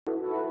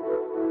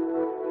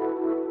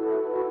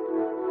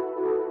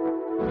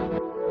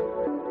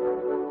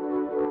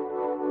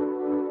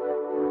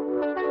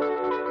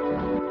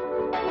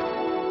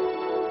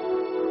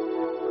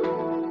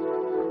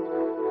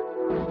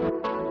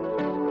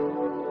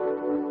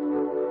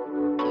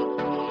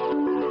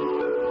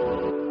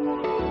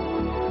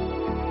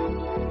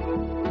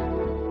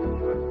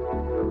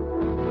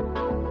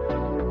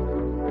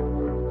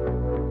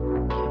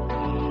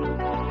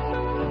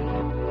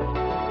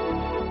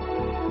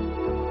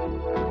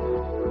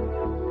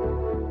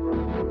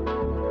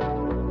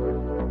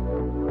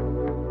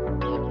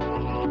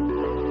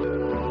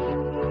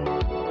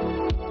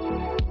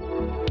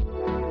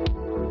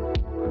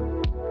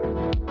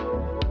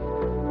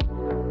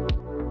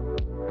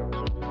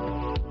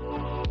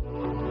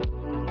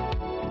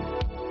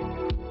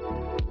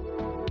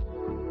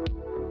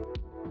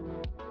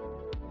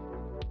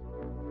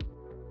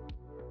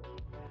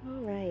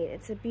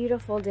a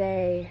beautiful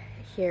day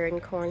here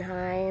in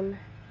Kornheim.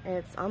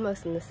 It's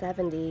almost in the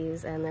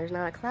 70s and there's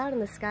not a cloud in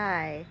the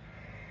sky,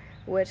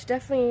 which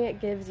definitely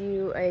gives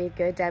you a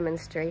good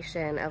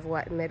demonstration of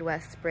what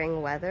Midwest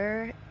spring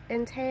weather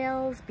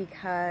entails,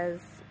 because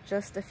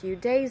just a few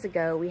days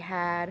ago we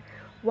had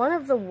one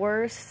of the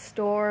worst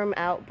storm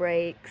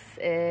outbreaks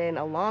in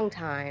a long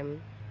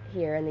time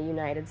here in the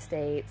United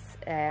States.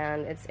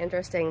 And it's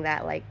interesting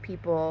that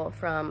people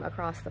from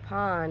across the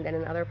pond and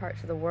in other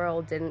parts of the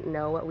world didn't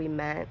know what we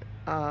meant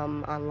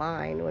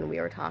online when we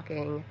were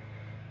talking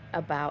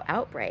about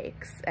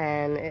outbreaks,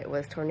 and it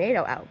was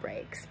tornado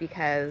outbreaks,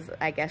 because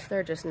I guess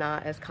they're just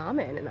not as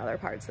common in other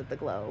parts of the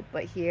globe.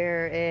 But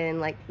here in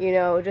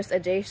just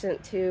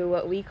adjacent to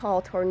what we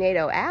call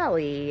Tornado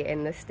Alley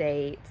in the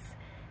States,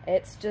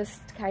 it's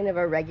just kind of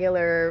a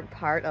regular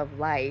part of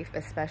life,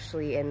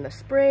 especially in the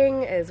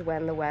spring is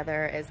when the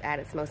weather is at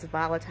its most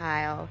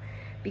volatile,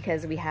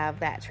 because we have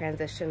that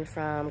transition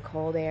from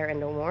cold air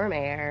into warm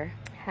air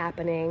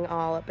happening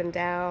all up and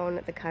down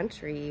the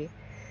country.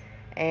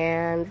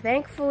 And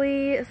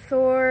thankfully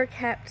Thor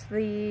kept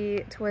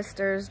the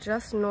twisters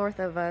just north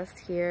of us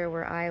here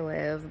where I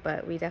live,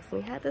 but we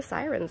definitely had the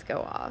sirens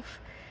go off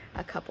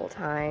a couple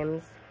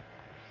times.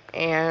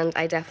 And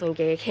I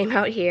definitely came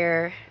out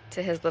here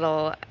to his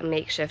little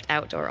makeshift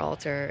outdoor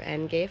altar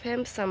and gave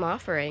him some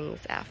offerings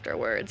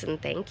afterwards,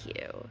 and thank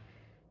you.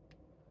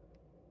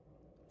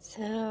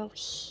 So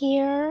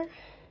here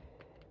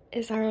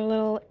is our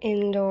little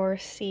indoor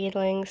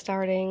seedling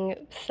starting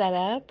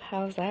setup.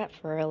 How's that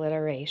for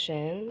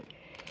alliteration?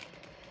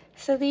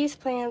 So these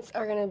plants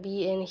are going to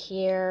be in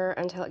here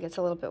until it gets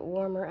a little bit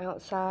warmer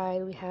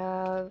outside. We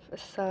have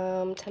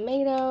some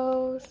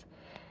tomatoes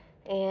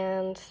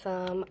and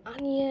some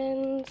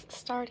onions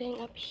starting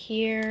up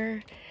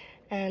here,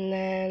 and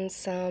then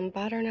some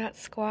butternut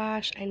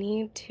squash. I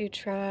need to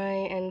try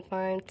and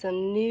find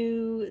some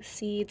new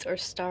seeds or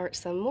start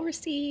some more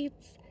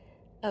seeds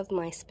of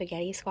my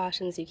spaghetti squash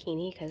and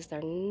zucchini, because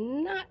they're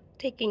not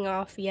taking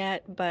off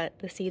yet, but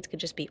the seeds could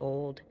just be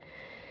old.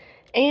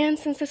 And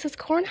since this is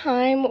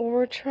Kornheim,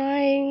 we're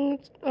trying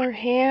our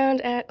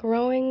hand at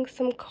growing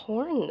some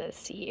corn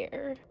this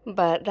year.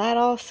 But that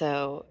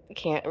also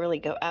can't really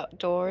go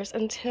outdoors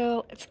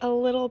until it's a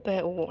little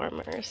bit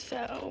warmer.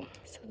 So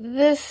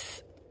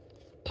this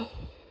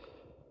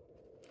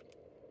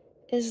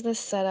is the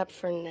setup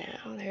for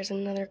now. There's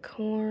another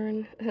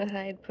corn that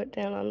I had put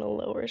down on the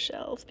lower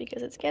shelves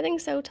because it's getting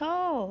so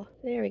tall.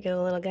 There we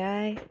go, little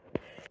guy.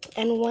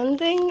 And one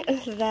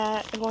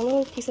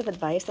little piece of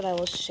advice that I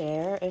will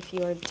share if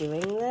you are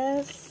doing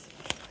this,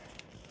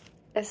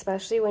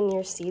 especially when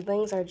your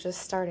seedlings are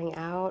just starting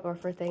out, or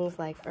for things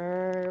like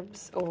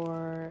herbs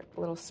or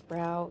little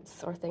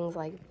sprouts or things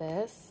like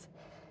this,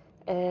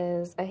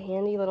 is a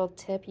handy little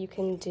tip you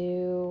can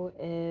do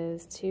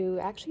is to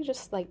actually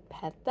just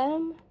pet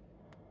them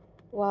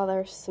while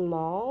they're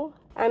small.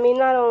 I mean,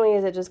 not only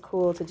is it just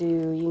cool to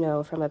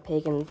do, from a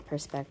pagan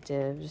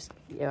perspective, just,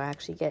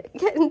 actually get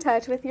in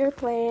touch with your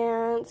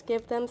plants,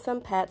 give them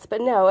some pets,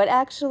 but no, it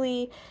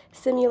actually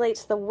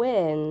simulates the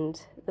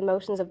wind, the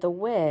motions of the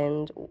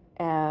wind.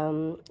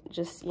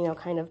 Just,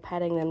 kind of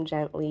petting them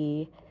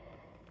gently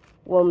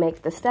will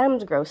make the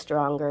stems grow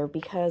stronger,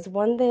 because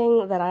one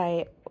thing that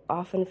I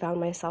often found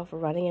myself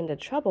running into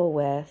trouble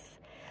with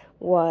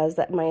was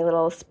that my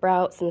little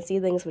sprouts and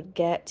seedlings would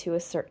get to a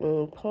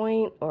certain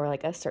point or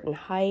a certain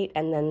height,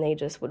 and then they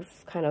just would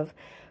kind of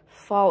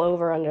fall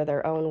over under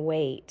their own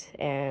weight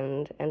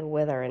and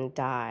wither and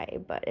die.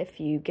 But if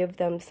you give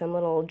them some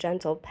little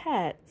gentle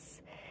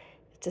pets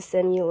to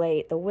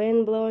simulate the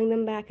wind blowing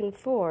them back and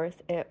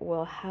forth, it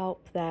will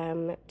help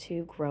them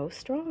to grow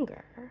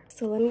stronger.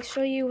 So let me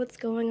show you what's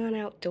going on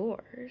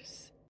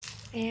outdoors.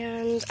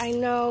 And I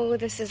know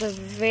this is a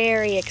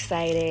very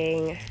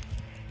exciting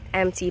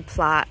empty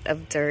plot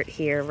of dirt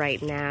here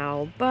right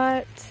now,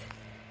 but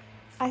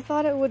I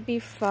thought it would be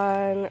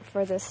fun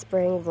for this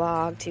spring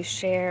vlog to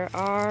share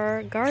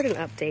our garden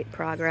update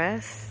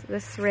progress.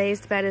 This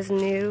raised bed is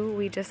new.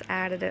 We just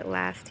added it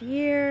last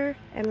year,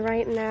 and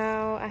right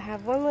now I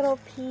have one little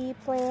pea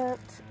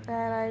plant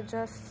that I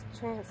just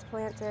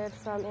transplanted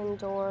from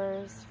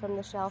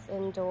the shelf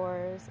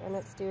indoors, and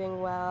it's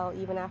doing well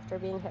even after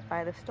being hit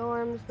by the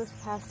storms this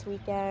past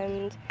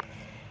weekend.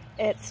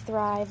 It's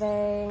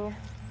thriving.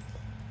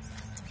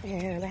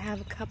 And I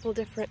have a couple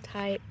different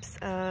types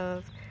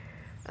of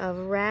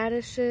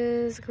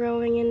radishes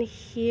growing in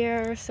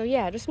here. So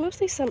yeah, just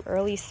mostly some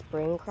early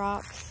spring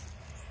crops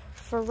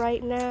for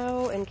right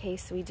now, in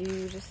case we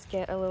do just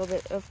get a little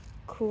bit of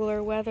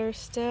cooler weather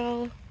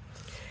still.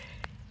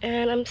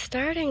 And I'm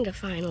starting to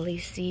finally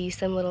see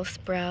some little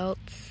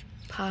sprouts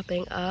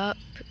popping up.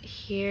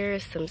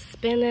 Here's some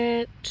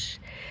spinach.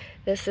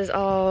 This is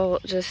all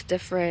just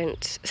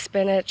different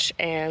spinach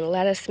and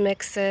lettuce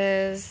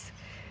mixes.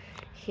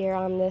 Here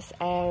on this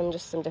end,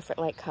 just some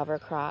different cover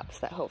crops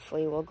that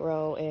hopefully will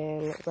grow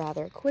in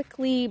rather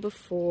quickly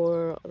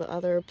before the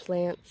other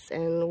plants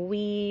and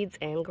weeds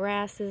and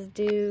grasses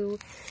do.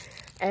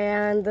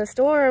 And the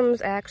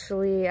storms,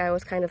 actually, I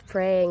was kind of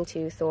praying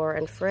to Thor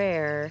and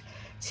Freyr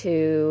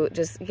to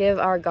just give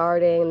our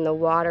garden the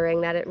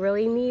watering that it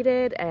really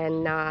needed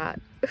and not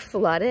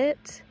flood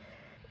it.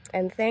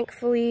 And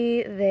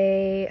thankfully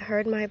they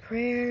heard my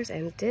prayers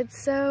and did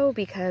so,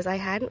 because I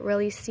hadn't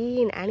really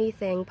seen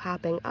anything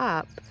popping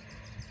up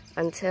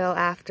until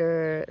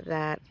after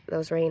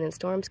those rain and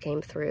storms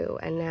came through.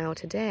 And now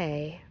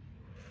today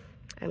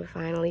I'm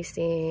finally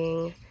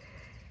seeing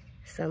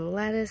some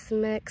lettuce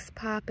mix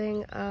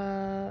popping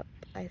up.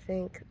 I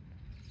think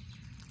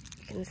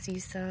you can see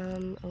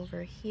some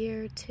over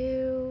here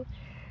too.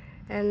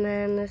 And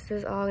then this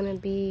is all gonna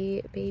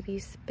be baby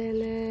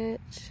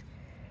spinach,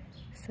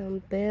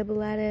 some bib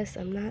lettuce.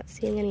 I'm not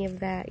seeing any of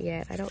that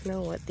yet. I don't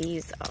know what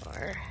these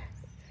are.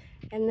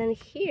 And then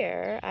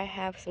here I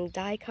have some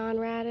daikon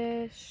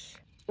radish,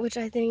 which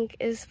I think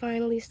is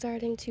finally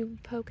starting to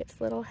poke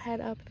its little head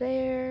up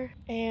there.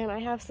 And I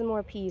have some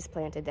more peas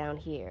planted down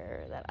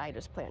here that I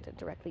just planted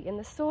directly in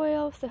the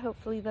soil, so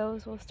hopefully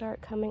those will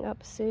start coming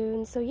up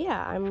soon. So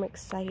yeah, I'm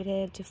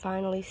excited to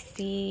finally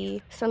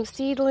see some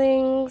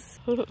seedlings.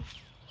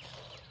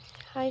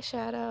 Hi,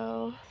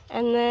 Shadow.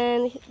 And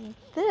then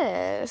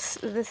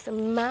this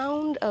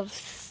mound of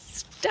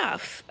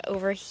stuff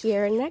over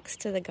here next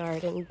to the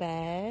garden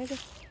bed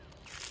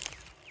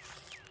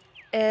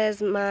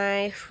is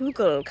my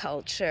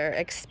Hugelkulture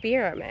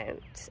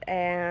experiment.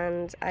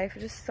 And I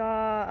just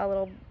saw a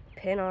little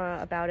pin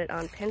about it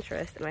on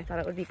Pinterest, and I thought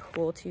it would be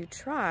cool to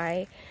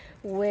try,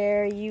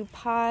 where you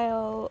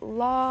pile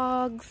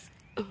logs,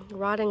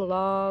 rotting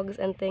logs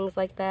and things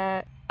like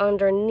that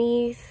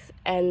underneath,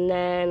 and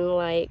then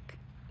like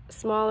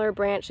smaller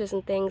branches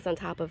and things on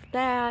top of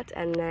that,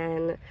 and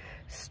then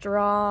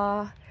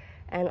straw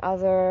and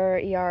other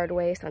yard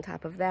waste on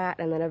top of that,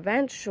 and then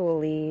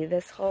eventually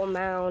this whole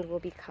mound will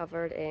be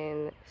covered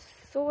in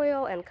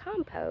soil and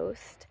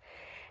compost,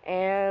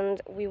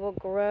 and we will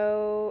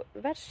grow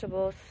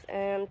vegetables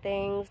and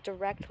things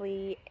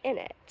directly in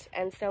it.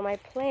 And so my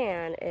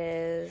plan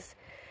is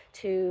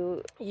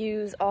to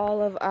use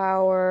all of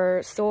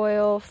our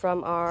soil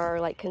from our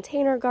like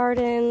container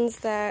gardens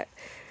that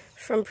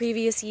from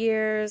previous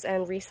years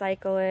and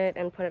recycle it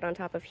and put it on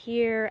top of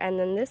here. And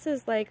then this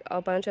is like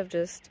a bunch of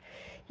just,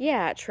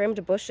 yeah,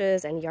 trimmed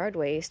bushes and yard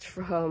waste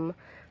from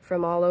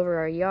all over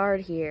our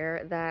yard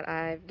here that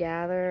I've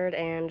gathered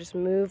and just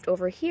moved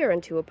over here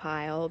into a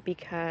pile,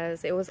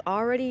 because it was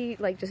already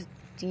like just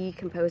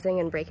decomposing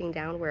and breaking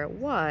down where it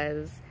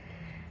was.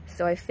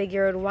 So I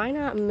figured, why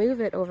not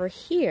move it over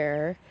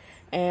here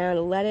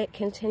and let it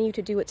continue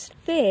to do its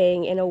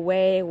thing in a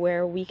way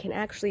where we can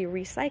actually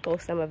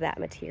recycle some of that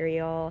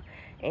material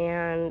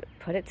and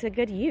put it to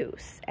good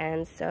use.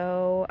 And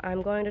so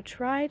I'm going to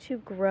try to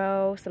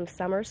grow some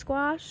summer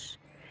squash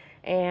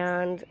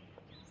and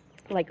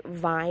like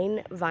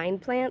vine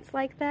plants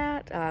like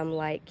that,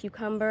 like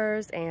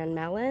cucumbers and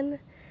melon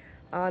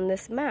on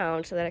this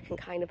mound, so that it can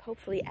kind of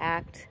hopefully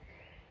act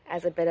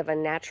as a bit of a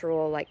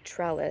natural like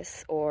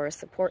trellis or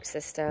support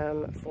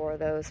system for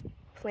those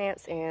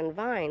plants and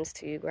vines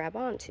to grab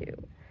onto.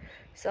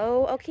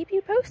 So I'll keep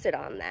you posted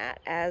on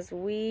that as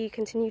we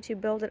continue to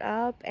build it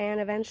up and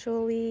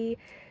eventually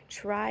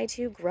try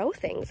to grow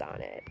things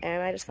on it.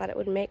 And I just thought it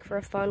would make for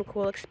a fun,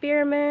 cool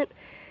experiment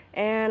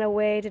and a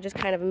way to just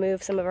kind of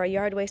move some of our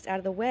yard waste out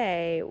of the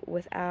way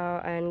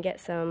without, and get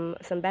some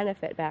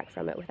benefit back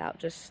from it without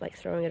just like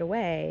throwing it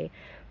away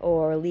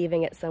or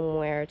leaving it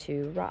somewhere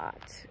to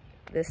rot.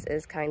 This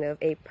is kind of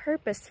a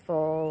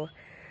purposeful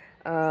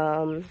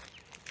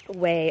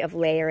way of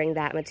layering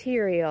that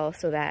material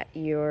so that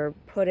you're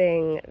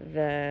putting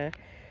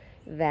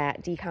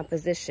that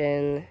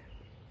decomposition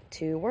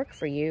to work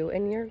for you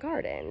in your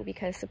garden,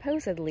 because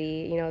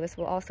supposedly, you know, this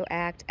will also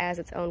act as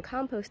its own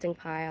composting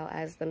pile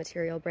as the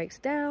material breaks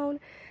down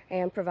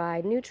and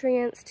provide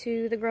nutrients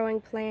to the growing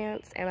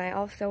plants. And I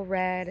also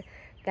read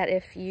that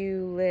if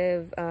you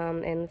live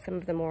in some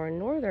of the more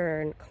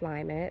northern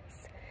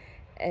climates,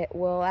 it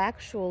will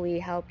actually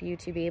help you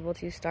to be able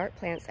to start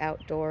plants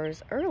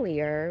outdoors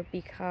earlier,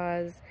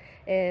 because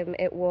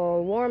it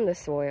will warm the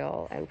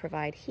soil and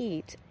provide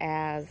heat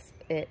as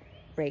it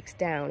breaks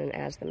down and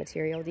as the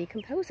material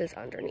decomposes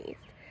underneath.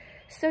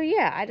 So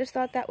yeah, I just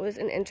thought that was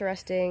an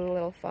interesting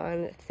little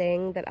fun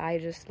thing that I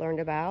just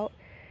learned about,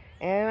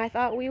 and I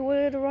thought we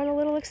would run a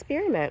little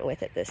experiment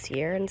with it this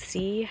year and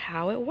see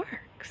how it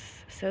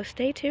works. So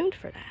stay tuned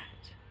for that.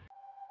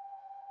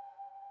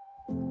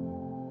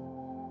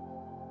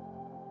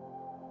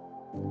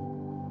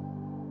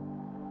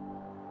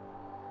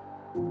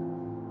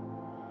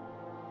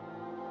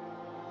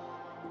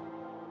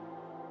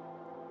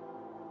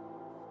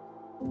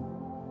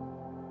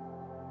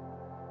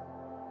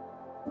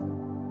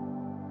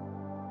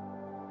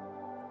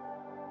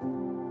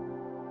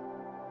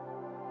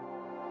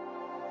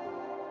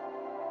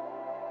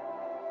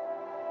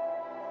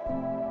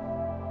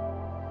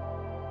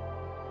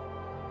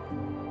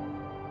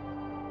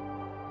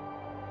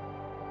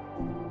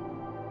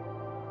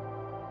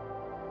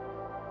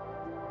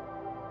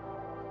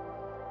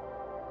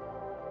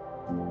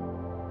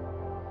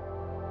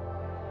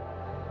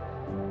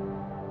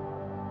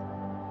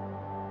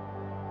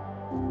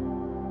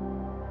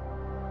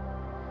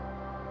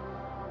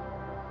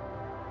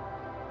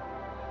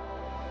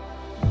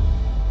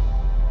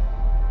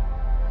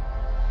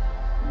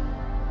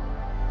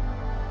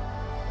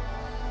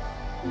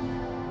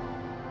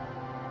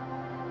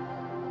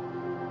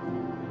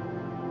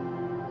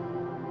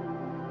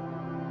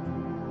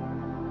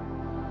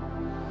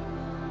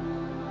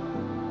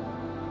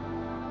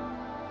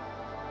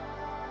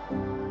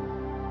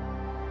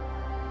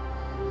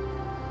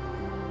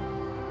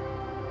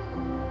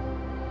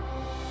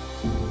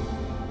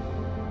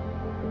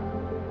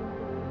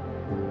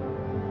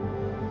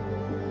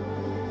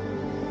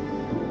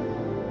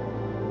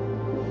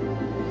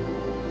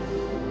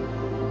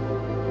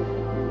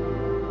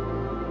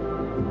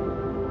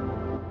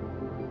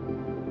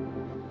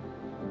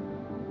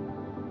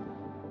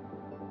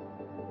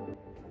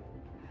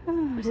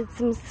 did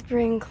some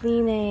spring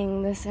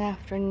cleaning this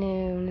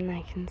afternoon, and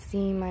I can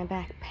see my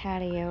back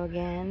patio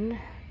again.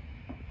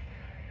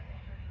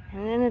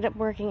 And it ended up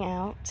working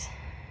out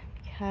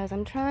because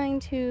I'm trying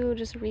to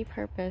just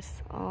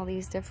repurpose all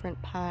these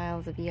different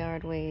piles of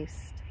yard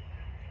waste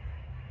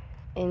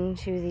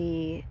into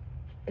the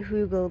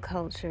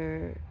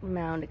Hugelkulture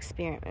mound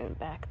experiment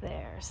back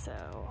there.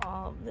 So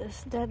all of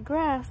this dead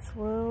grass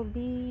will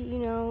be, you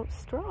know,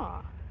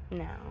 straw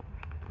now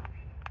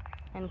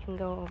and can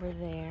go over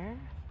there.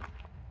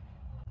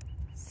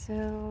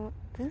 So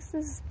this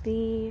is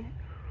the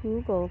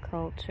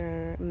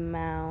Hugelkulture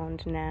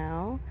mound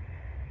now.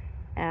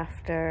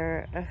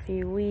 After a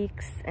few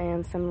weeks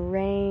and some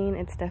rain,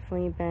 it's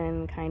definitely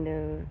been kind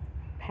of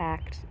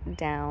packed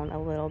down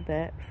a little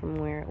bit from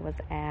where it was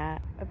at.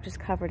 I've just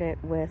covered it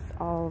with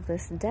all of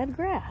this dead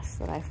grass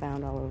that I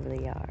found all over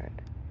the yard.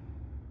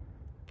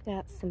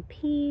 Got some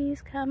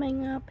peas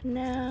coming up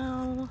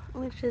now,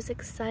 which is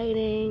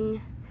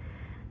exciting.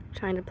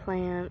 Trying to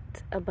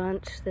plant a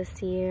bunch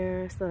this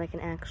year so that I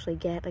can actually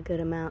get a good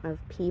amount of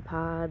pea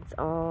pods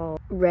all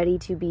ready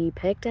to be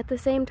picked at the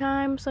same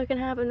time, so I can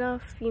have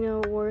enough, you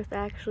know, worth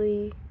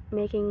actually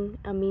making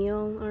a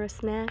meal or a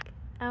snack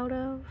out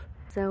of.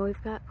 So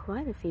we've got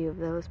quite a few of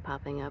those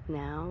popping up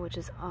now, which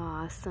is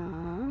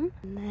awesome.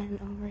 And then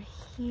over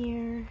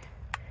here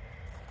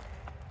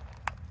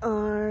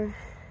are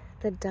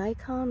the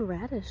daikon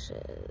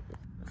radishes,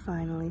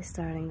 finally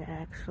starting to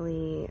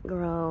actually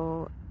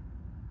grow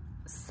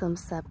some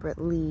separate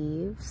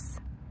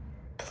leaves.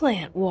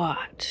 Plant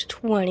Watch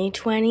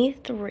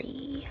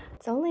 2023.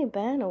 It's only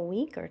been a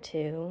week or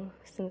two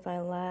since I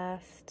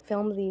last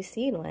filmed these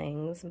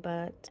seedlings,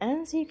 but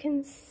as you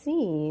can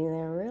see,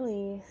 they're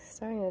really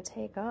starting to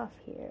take off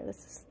here.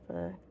 This is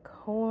the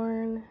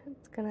corn.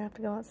 It's gonna have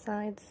to go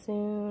outside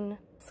soon.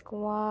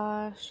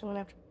 Squash. I'm gonna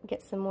have to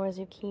get some more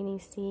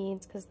zucchini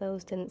seeds because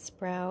those didn't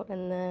sprout.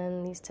 And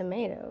then these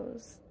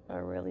tomatoes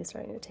are really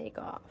starting to take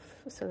off,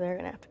 so they're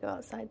gonna have to go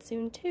outside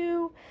soon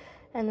too.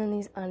 And then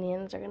these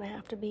onions are gonna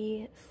have to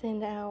be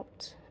thinned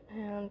out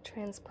and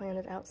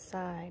transplanted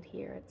outside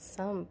here at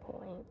some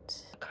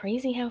point.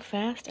 Crazy how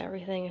fast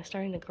everything is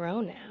starting to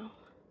grow now.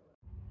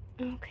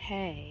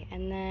 Okay,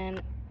 and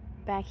then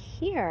back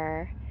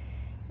here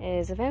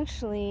is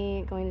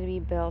eventually going to be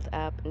built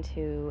up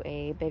into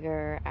a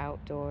bigger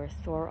outdoor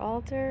Thor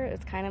altar.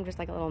 It's kind of just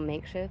like a little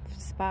makeshift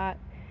spot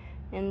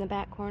in the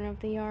back corner of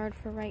the yard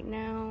for right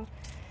now.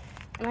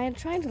 And I had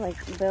tried to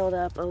like build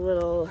up a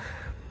little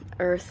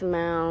earth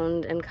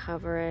mound and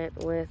cover it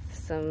with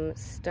some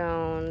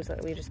stones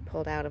that we just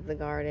pulled out of the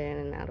garden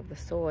and out of the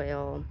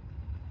soil.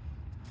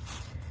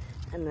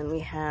 And then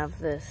we have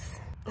this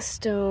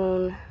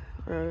stone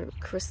or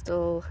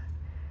crystal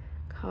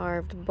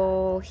carved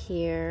bowl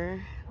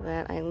here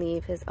that I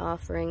leave his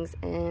offerings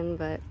in,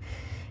 but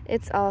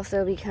it's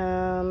also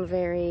become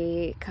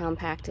very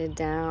compacted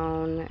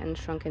down and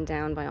shrunken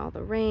down by all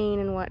the rain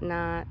and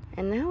whatnot.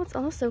 And now it's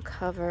also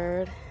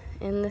covered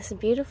in this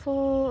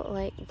beautiful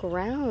like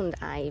ground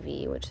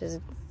ivy, which is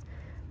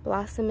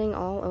blossoming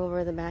all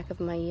over the back of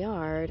my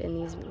yard in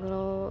these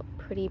little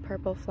pretty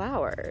purple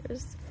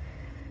flowers.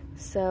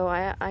 So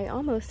I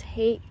almost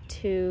hate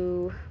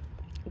to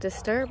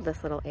disturb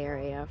this little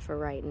area for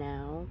right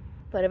now.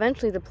 But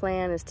eventually the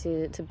plan is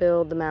to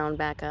build the mound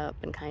back up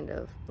and kind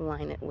of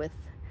line it with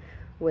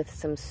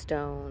some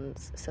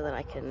stones so that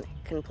I can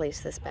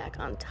place this back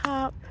on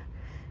top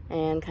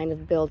and kind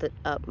of build it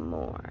up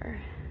more.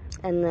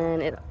 And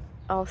then it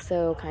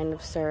also kind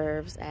of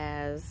serves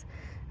as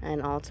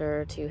an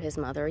altar to his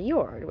mother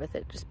Jord, with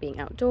it just being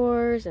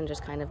outdoors and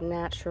just kind of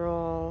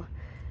natural,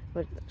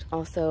 which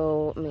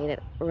also made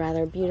it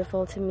rather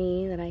beautiful to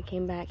me that I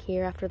came back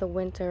here after the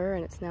winter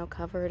and it's now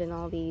covered in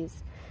all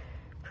these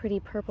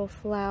pretty purple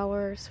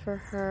flowers for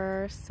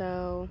her.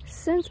 So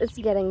since it's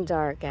getting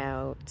dark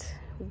out,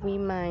 we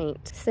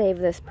might save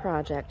this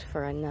project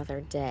for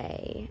another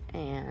day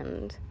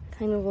and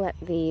kind of let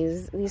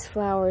these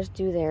flowers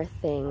do their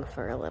thing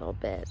for a little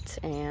bit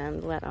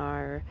and let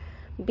our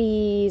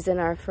bees and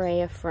our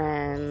Freya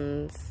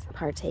friends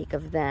partake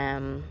of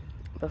them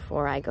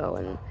before I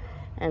go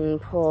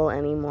and pull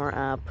any more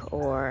up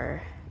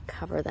or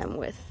cover them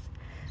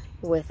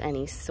with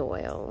any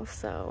soil.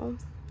 So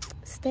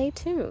stay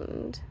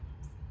tuned.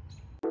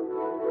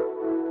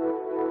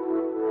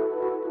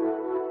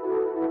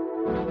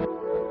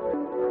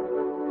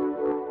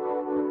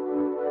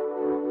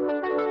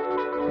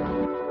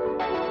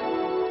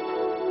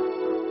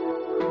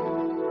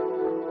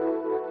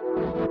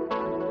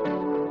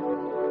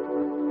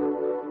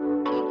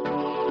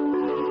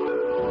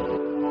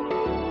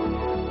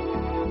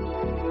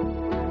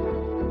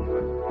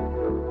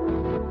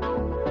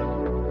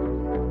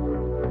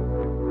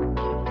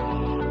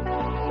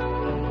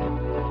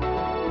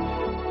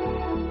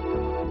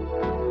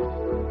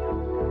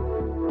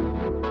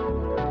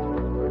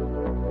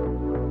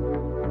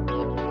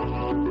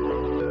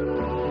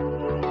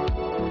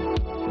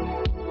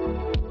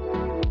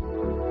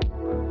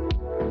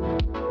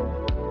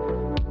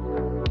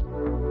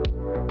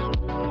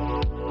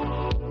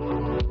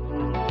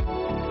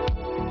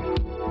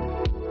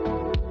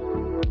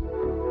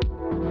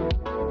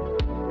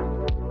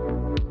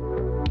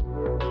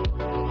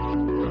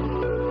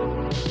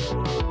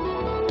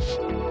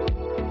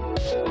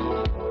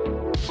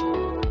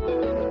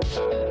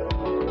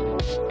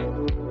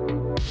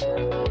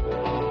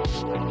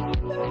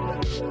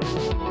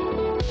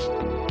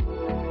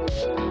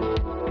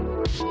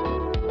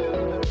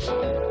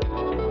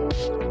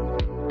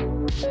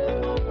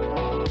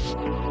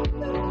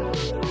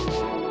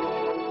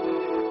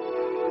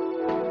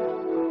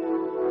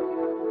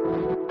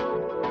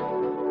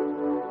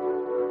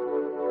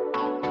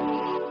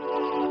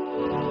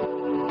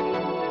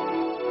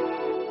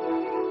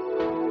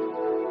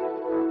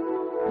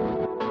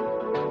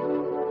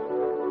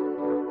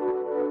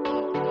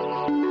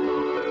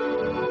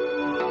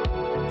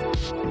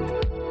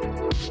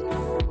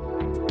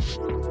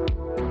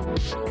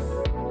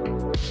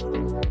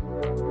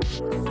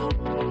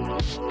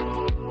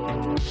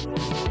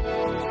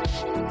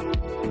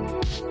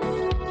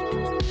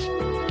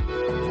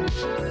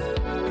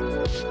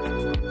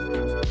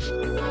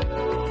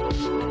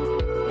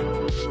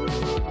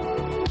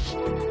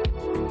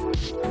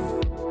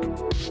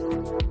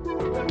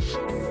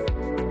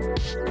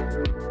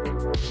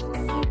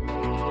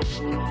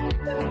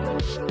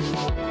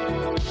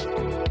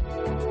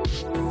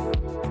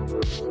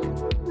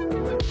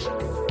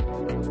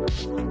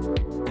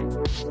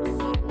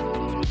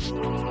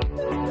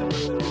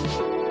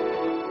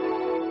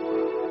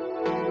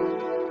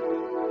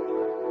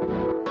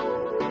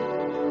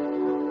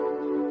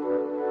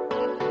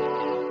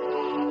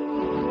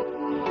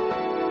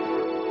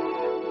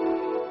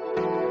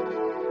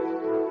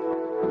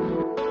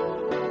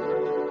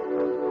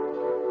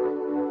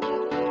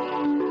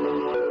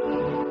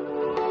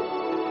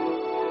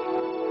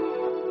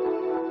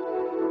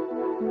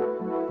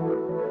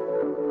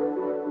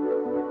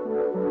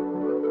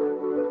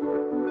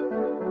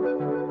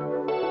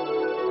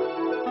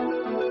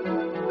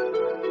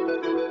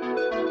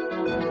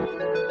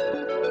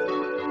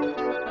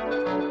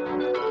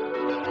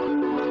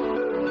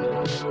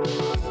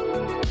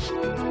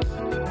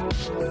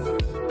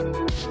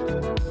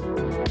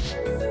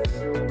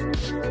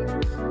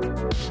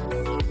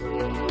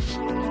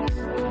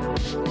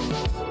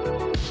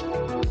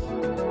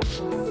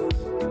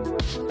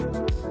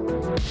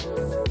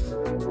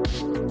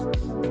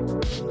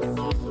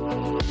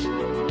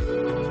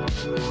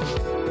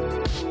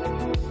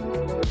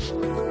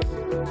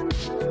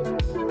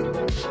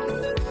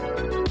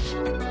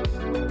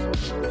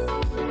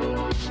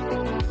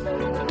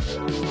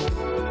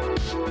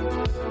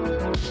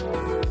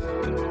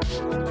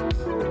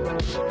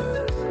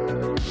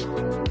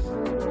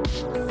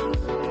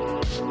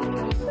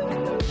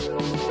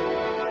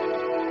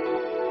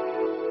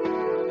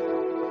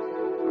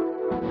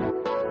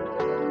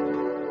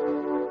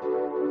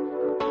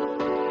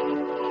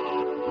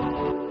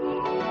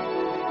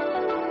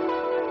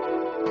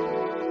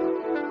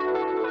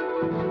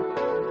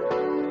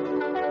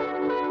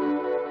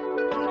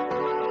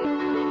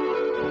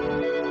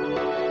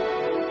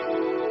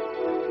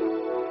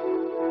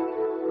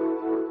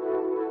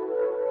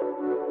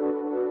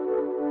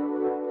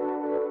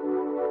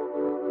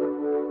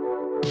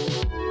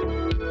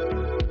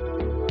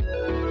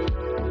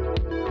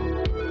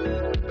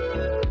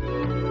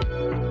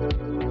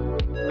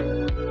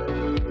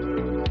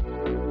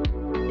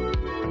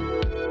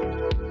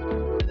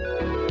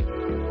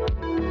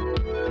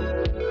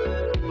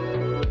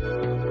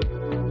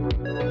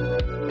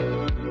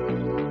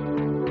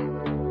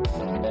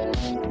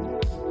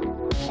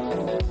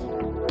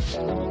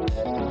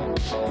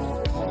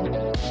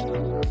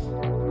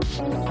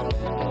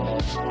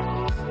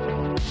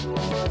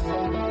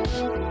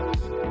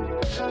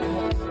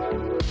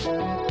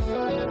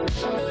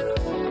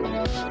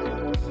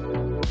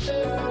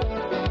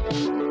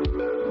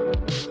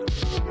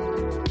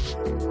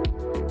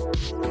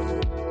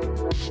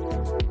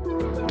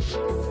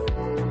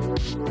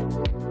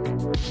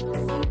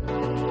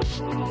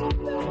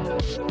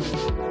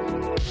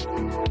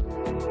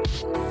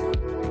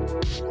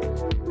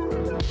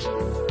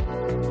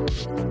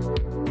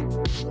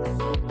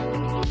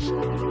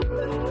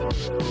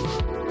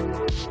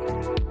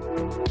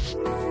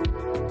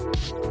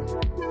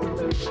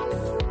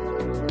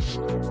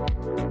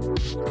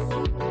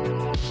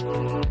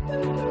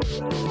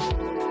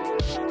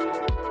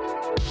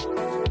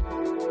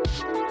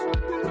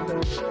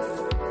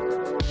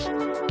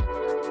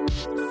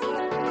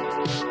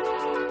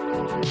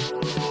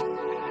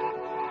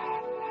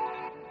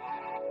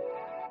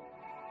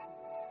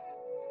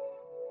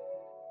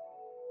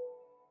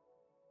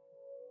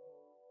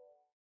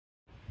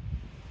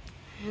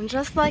 And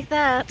just like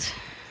that,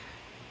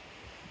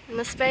 in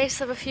the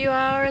space of a few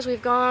hours,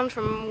 we've gone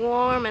from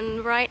warm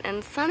and bright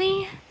and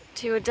sunny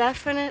to a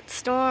definite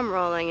storm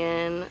rolling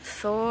in.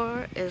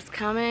 Thor is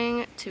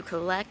coming to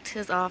collect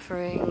his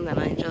offering that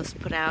I just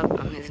put out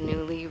on his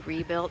newly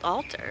rebuilt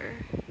altar.